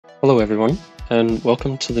Hello everyone, and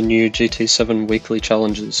welcome to the new GT7 weekly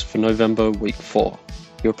challenges for November week 4.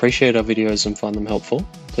 If you appreciate our videos and find them helpful,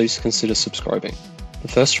 please consider subscribing. The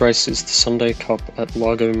first race is the Sunday Cup at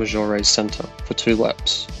Lago Maggiore Centre for 2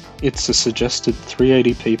 laps. It's a suggested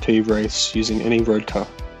 380 pp race using any road car.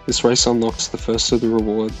 This race unlocks the first of the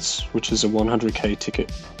rewards, which is a 100k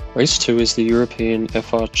ticket. Race 2 is the European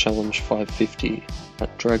FR Challenge 550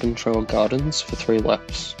 at Dragon Trail Gardens for 3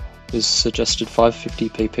 laps. It is a suggested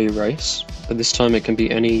 550 pp race, but this time it can be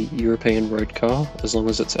any European road car as long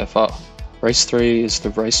as it's FR. Race 3 is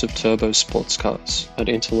the Race of Turbo Sports Cars at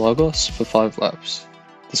Interlagos for 5 laps.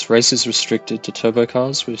 This race is restricted to turbo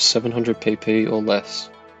cars with 700 pp or less.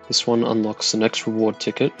 This one unlocks the next reward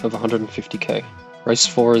ticket of 150k. Race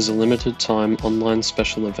 4 is a limited time online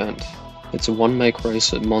special event. It's a one-make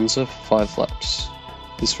race at Monza for 5 laps.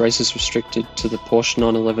 This race is restricted to the Porsche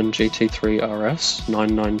 911 GT3 RS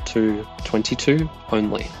 99222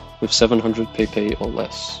 only, with 700 pp or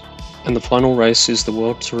less. And the final race is the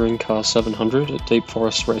World Touring Car 700 at Deep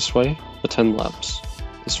Forest Raceway for 10 laps.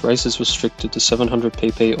 This race is restricted to 700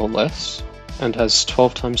 pp or less, and has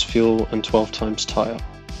 12 times fuel and 12 times tyre.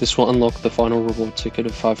 This will unlock the final reward ticket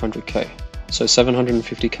of 500k. So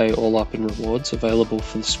 750k all up in rewards available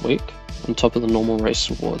for this week, on top of the normal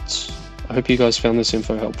race rewards. I hope you guys found this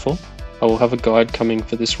info helpful. I will have a guide coming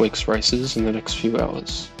for this week's races in the next few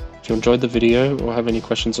hours. If you enjoyed the video or have any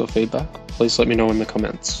questions or feedback, please let me know in the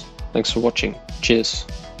comments. Thanks for watching. Cheers.